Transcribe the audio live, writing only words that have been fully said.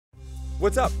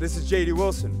What's up? This is JD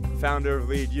Wilson, founder of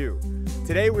Lead You.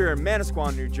 Today we are in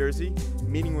Manasquan, New Jersey,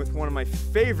 meeting with one of my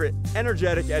favorite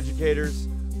energetic educators,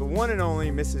 the one and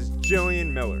only Mrs.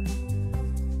 Jillian Miller.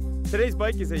 Today's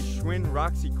bike is a Schwinn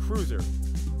Roxy Cruiser.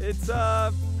 It's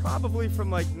probably from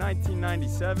like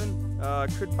 1997,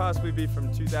 could possibly be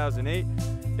from 2008.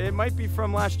 It might be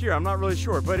from last year, I'm not really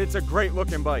sure, but it's a great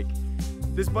looking bike.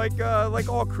 This bike, like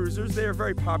all cruisers, they are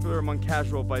very popular among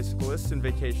casual bicyclists and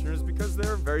vacationers because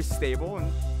they're very stable.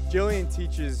 And Jillian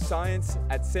teaches science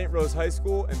at St. Rose High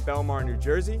School in Belmar, New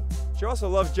Jersey. She also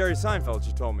loves Jerry Seinfeld,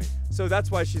 she told me. So that's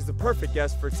why she's the perfect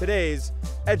guest for today's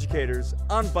Educators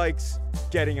on Bikes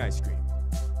Getting Ice Cream.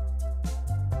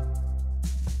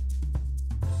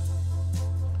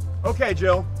 Okay,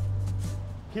 Jill,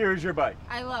 here's your bike.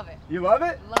 I love it. You love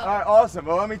it? Love it. All right, awesome.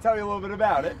 Well, let me tell you a little bit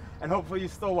about it, and hopefully you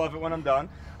still love it when I'm done.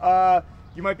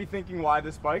 You might be thinking, why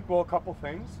this bike? Well, a couple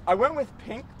things. I went with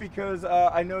pink because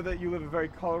I know that you live a very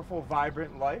colorful,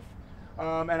 vibrant life,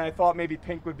 and I thought maybe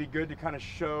pink would be good to kind of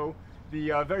show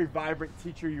the very vibrant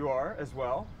teacher you are as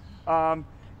well. I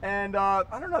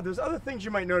don't know, there's other things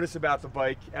you might notice about the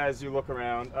bike as you look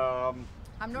around.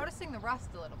 I'm noticing the rust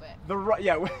a little bit.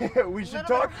 Yeah, we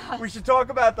should talk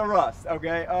about the rust.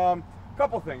 Okay,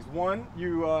 couple things. One,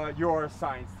 you're a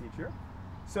science teacher,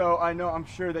 so I'm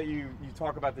sure that you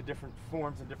talk about the different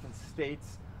forms and different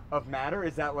states of matter.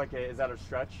 Is that is that a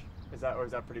stretch? Or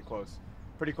is that pretty close?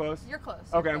 Pretty close? You're close.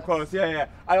 Okay, I'm close. Yeah.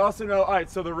 I also know. All right.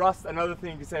 So the rust. Another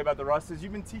thing you can say about the rust is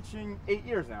you've been teaching 8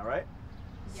 years now, right?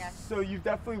 Yes. So you've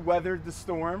definitely weathered the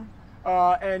storm,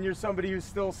 and you're somebody who's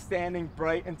still standing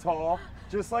bright and tall,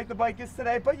 just like the bike is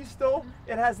today. But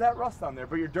it has that rust on there.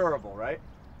 But you're durable, right?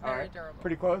 Very durable.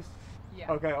 Pretty close. Yeah.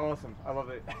 Okay, awesome. I love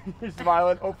it. You're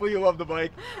smiling. Hopefully you love the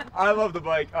bike. I love the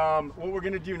bike. What we're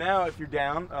gonna do now, if you're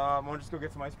down, want to just go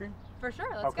get some ice cream? For sure.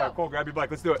 Let's go. Okay, cool. Grab your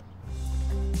bike. Let's do it.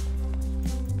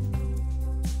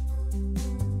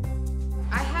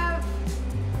 I have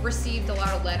received a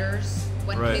lot of letters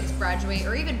when kids graduate,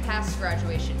 or even past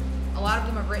graduation. A lot of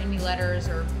them have written me letters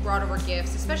or brought over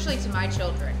gifts, especially to my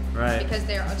children, because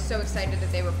they're so excited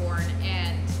that they were born,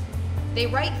 and they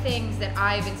write things that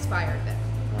I've inspired them.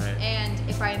 And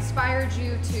if I inspired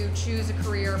you to choose a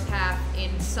career path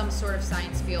in some sort of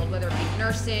science field, whether it be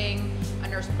nursing, a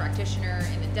nurse practitioner,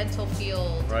 in the dental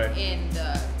field, in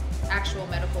the actual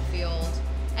medical field,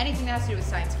 anything that has to do with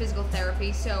science, physical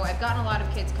therapy. So I've gotten a lot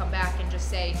of kids come back and just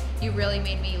say, you really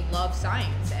made me love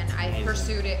science, and I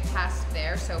pursued it past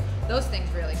there. So those things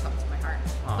really come to my heart.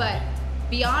 But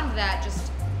beyond that,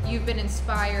 just you've been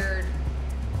inspired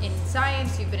in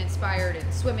science, you've been inspired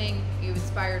in swimming, you've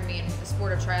inspired me in the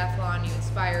sport of triathlon, you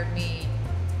inspired me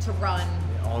to run.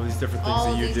 All these different things that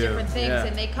you do. All these different things,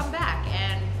 and they come back,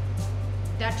 and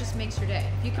that just makes your day.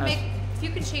 If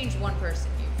you can change one person,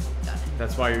 you've done it.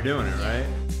 That's why you're doing it, right?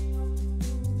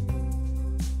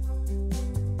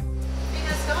 Hey,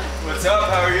 how's it going? What's up?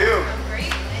 How are you? I'm great.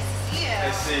 Nice to see you.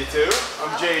 Nice to see you too.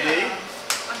 I'm JD.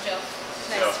 I'm Jill.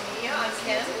 Nice to meet you. I'm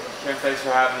Kim. Kim, thanks for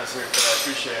having us here today. I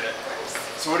appreciate it.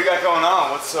 So what do you got going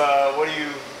on?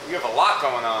 You have a lot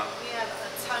going on. We have a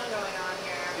ton going on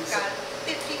here. We've got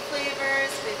 50 flavors,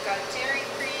 we've got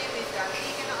dairy-free, we've got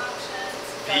vegan options.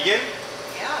 Vegan?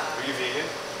 Yeah. Are you vegan?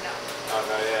 No. Oh,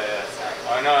 no, yeah. Sorry.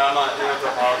 Oh, no, I'm not. You don't have to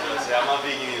apologize. Yeah, I'm not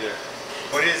vegan either.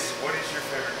 What is your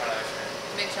favorite kind of ice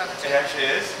cream? Mint chocolate chip. It actually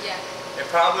is? Yeah. It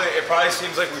probably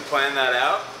seems like we planned that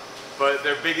out, but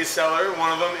their biggest seller, one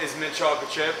of them, is mint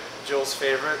chocolate chip. Jill's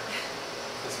favorite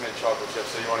is mint chocolate chip.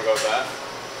 So you want to go with that?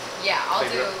 Yeah, I'll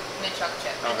do mint chocolate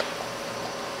chip. Okay.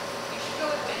 You should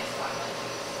go with Manasquan.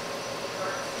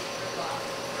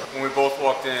 When we both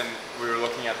walked in, we were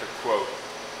looking at the quote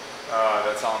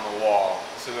that's on the wall.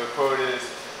 So the quote is,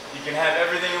 you can have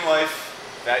everything in life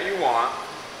that you want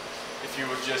if you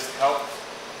would just help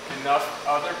enough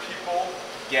other people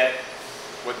get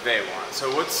what they want.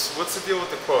 So what's the deal with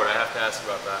the quote? I have to ask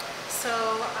about that. So,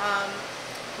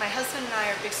 my husband and I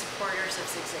are big supporters of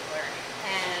Zig Ziglar,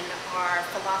 and our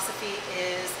philosophy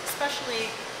is, especially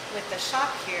with the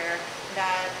shop here,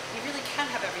 that you really can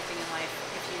have everything in life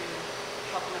if you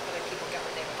help enough other people get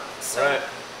what they want. So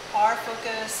our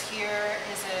focus here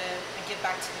is a give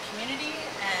back to the community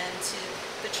and to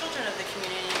the children of the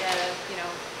community to,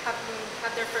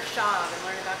 have their first job and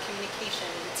learn about communication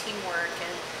and teamwork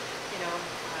and,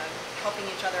 helping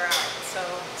each other out. So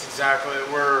that's exactly,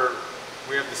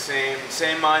 we have the same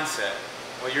mindset.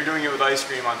 Well, you're doing it with ice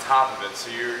cream on top of it, so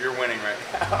you're winning right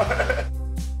now.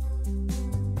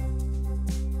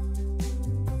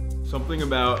 Something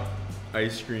about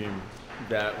ice cream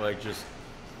that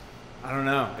I don't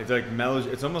know, it's like mellows.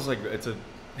 It's almost like it's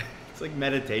It's like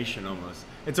meditation almost.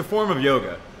 It's a form of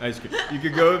yoga, ice cream. You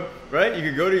could go, right? You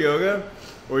could go to yoga,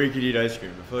 or you could eat ice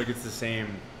cream. I feel like it's the same,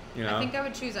 you know? I think I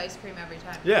would choose ice cream every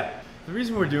time. Yeah. The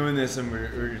reason we're doing this, and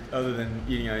we're other than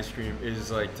eating ice cream, is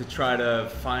like to try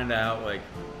to find out like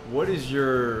what is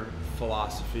your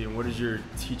philosophy and what is your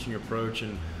teaching approach,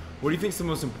 and what do you think is the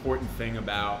most important thing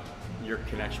about your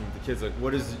connection with the kids? Like,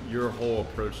 what is your whole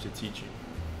approach to teaching?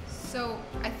 So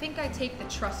I think I take the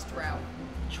trust route.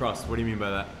 Trust. What do you mean by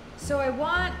that? So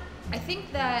I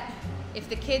think that if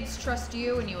the kids trust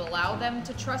you and you allow them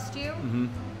to trust you,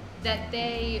 that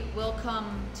they will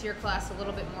come to your class a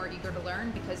little bit more eager to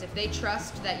learn, because if they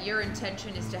trust that your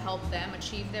intention is to help them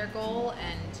achieve their goal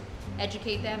and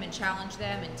educate them and challenge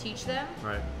them and teach them,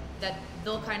 right, that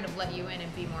they'll kind of let you in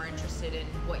and be more interested in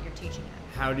what you're teaching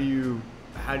them.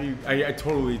 I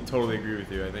totally agree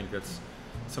with you. I think that's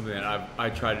something that I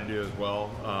try to do as well,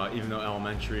 even though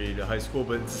elementary to high school,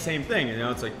 but it's the same thing, you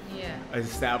know, it's like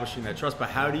establishing that trust. But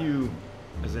how do you,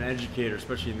 as an educator,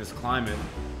 especially in this climate,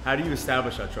 how do you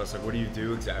establish that trust? Like, what do you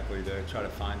do exactly to try to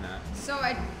find that? So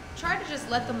I try to just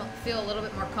let them feel a little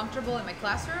bit more comfortable in my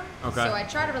classroom. Okay. So I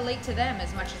try to relate to them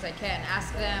as much as I can.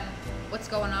 Ask them what's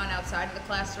going on outside of the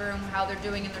classroom, how they're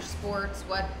doing in their sports,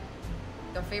 what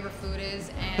their favorite food is,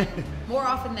 and more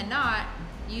often than not,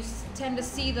 you tend to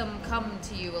see them come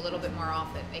to you a little bit more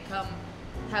often. They come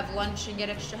have lunch and get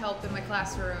extra help in my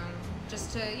classroom,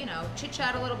 just to, you know,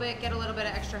 chit-chat a little bit, get a little bit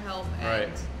of extra help, and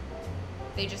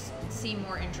they just seem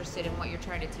more interested in what you're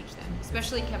trying to teach them.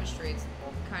 Especially chemistry, it's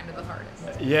kind of the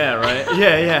hardest. Yeah, right?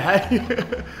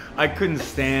 Yeah. I couldn't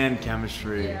stand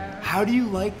chemistry. Yeah. How do you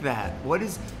like that? What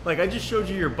is, like, I just showed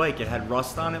you your bike, it had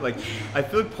rust on it. Like, I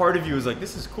feel like part of you was like,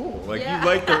 this is cool. Like, you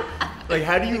like the, like,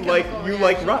 how do you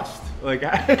like rust? Like,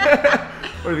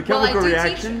 or the chemical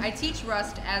reaction? I teach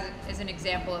rust as an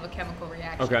example of a chemical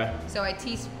reaction. Okay. So I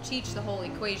teach the whole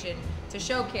equation to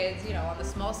show kids, you know, on the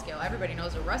small scale. Everybody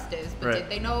knows what rust is, but did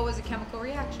they know it was a chemical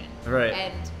reaction? Right.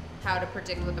 And how to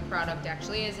predict what the product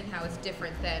actually is and how it's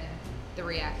different than the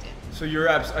reactant. So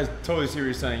I totally see what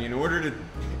you're saying. In order to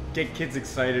get kids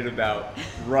excited about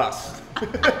rust,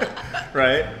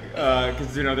 right?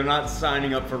 Because, you know, they're not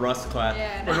signing up for rust class.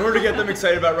 Yeah, no. In order to get them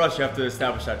excited about rust, you have to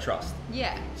establish that trust.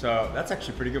 Yeah. So that's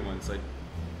actually a pretty good one. It's like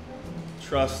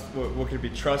trust, what could it be?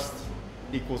 Trust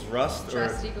equals rust?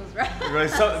 Trust equals rust.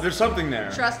 Right, there's something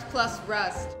there. Trust plus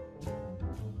rust.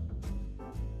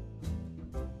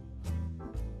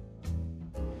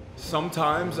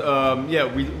 Sometimes, you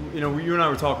and I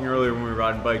were talking earlier when we were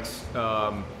riding bikes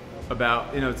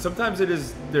about, you know, sometimes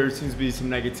there seems to be some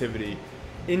negativity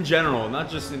in general, not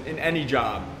just in any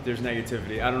job. There's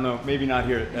negativity. I don't know, maybe not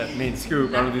here at Main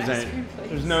Scoop. I don't think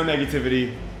there's no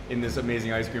negativity in this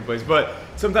amazing ice cream place, but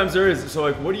sometimes there is. So,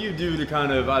 like, what do you do to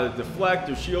kind of either deflect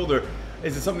or shield, or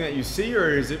is it something that you see, or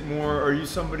is it more? Are you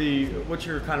somebody? What's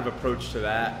your kind of approach to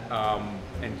that,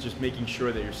 and just making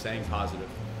sure that you're staying positive?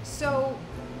 So,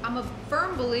 I'm a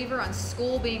firm believer on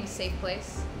school being a safe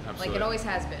place. Absolutely. Like it always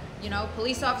has been. You know,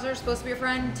 police officers supposed to be your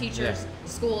friend, teachers,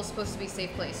 school is supposed to be a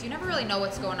safe place. You never really know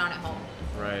what's going on at home.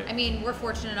 Right. I mean, we're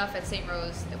fortunate enough at St.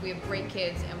 Rose that we have great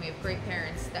kids and we have great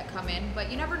parents that come in, but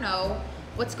you never know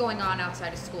what's going on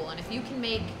outside of school. And if you can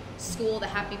make school the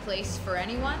happy place for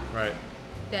anyone,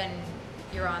 then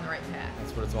you're on the right path.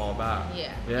 That's what it's all about.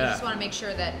 Yeah. You just want to make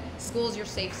sure that school's your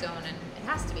safe zone, and it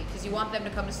has to be, because you want them to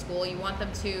come to school, you want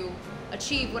them to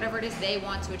achieve whatever it is they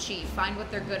want to achieve, find what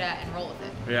they're good at and roll with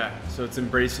it. Yeah, so it's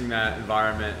embracing that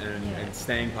environment and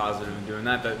staying positive and doing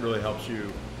that really helps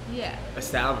you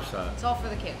establish that. It's all for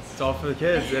the kids. It's all for the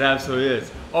kids. It absolutely is.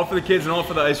 All for the kids and all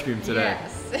for the ice cream today.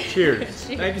 Yes. Cheers.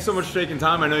 Thank you so much for taking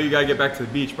time. I know you got to get back to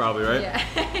the beach probably, right?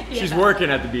 Yeah. She's working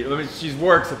at the beach. She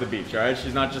works at the beach, all right?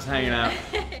 She's not just hanging out.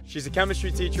 She's a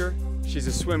chemistry teacher. She's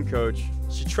a swim coach.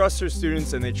 She trusts her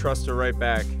students and they trust her right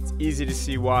back. It's easy to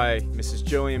see why Mrs.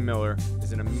 Jillian Miller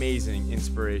is an amazing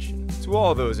inspiration to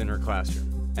all those in her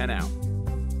classroom and out.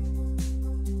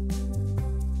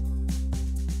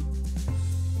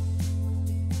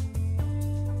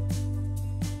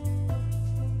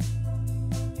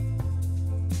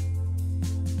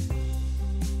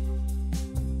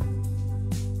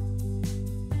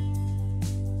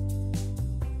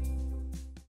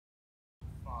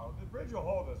 The bridge will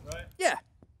hold us, right? Yeah.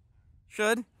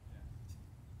 Should.